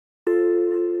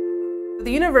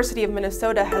The University of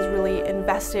Minnesota has really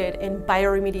invested in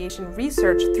bioremediation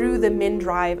research through the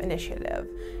MnDRIVE initiative.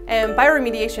 And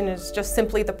bioremediation is just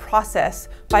simply the process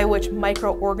by which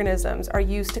microorganisms are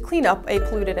used to clean up a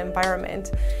polluted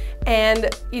environment. And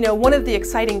one of the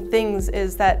exciting things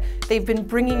is that they've been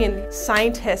bringing in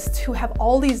scientists who have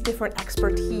all these different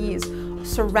expertise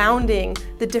surrounding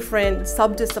the different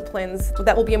subdisciplines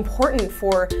that will be important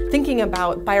for thinking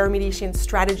about bioremediation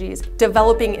strategies,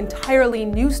 developing entirely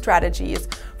new strategies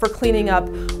for cleaning up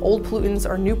old pollutants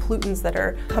or new pollutants that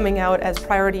are coming out as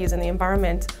priorities in the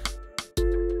environment.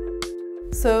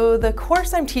 So the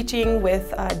course I'm teaching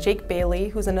with Jake Bailey,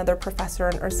 who's another professor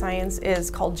in earth science, is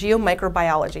called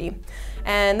geomicrobiology.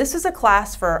 And this is a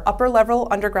class for upper-level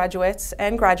undergraduates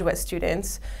and graduate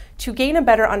students to gain a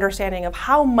better understanding of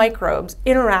how microbes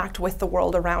interact with the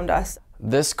world around us.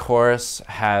 This course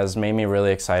has made me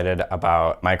really excited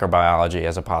about microbiology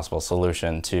as a possible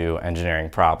solution to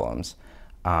engineering problems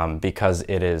because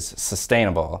it is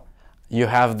sustainable. You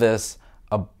have this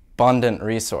abundant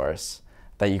resource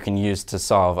that you can use to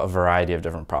solve a variety of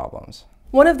different problems.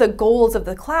 One of the goals of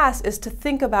the class is to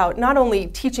think about not only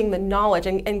teaching the knowledge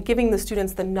and giving the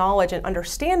students the knowledge and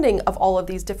understanding of all of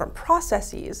these different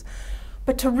processes,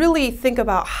 but to really think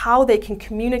about how they can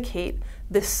communicate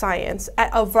this science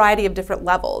at a variety of different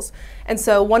levels. And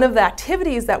so one of the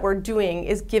activities that we're doing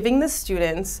is giving the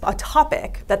students a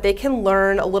topic that they can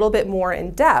learn a little bit more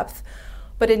in depth.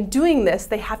 But in doing this,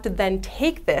 they have to then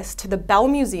take this to the Bell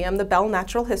Museum, the Bell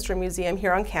Natural History Museum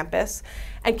here on campus,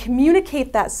 and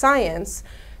communicate that science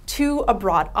to a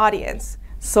broad audience.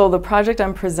 So the project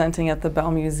I'm presenting at the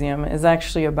Bell Museum is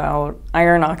actually about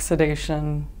iron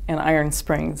oxidation and iron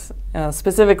springs,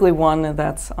 specifically one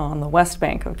that's on the west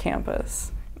bank of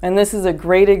campus. And this is a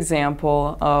great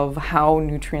example of how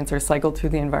nutrients are cycled through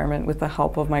the environment with the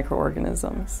help of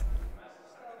microorganisms.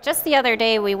 Just the other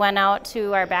day we went out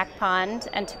to our back pond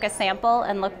and took a sample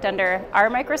and looked under our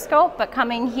microscope, but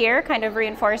coming here kind of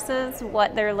reinforces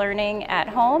what they're learning at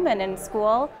home and in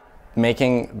school.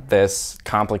 Making this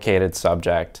complicated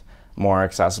subject more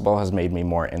accessible has made me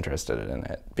more interested in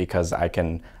it because I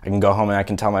can go home and I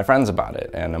can tell my friends about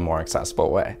it in a more accessible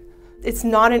way. It's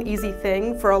not an easy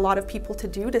thing for a lot of people to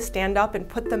do, to stand up and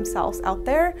put themselves out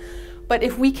there. But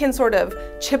if we can sort of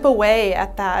chip away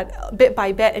at that bit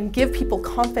by bit and give people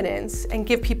confidence and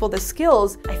give people the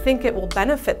skills, I think it will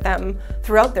benefit them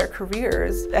throughout their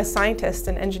careers as scientists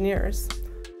and engineers.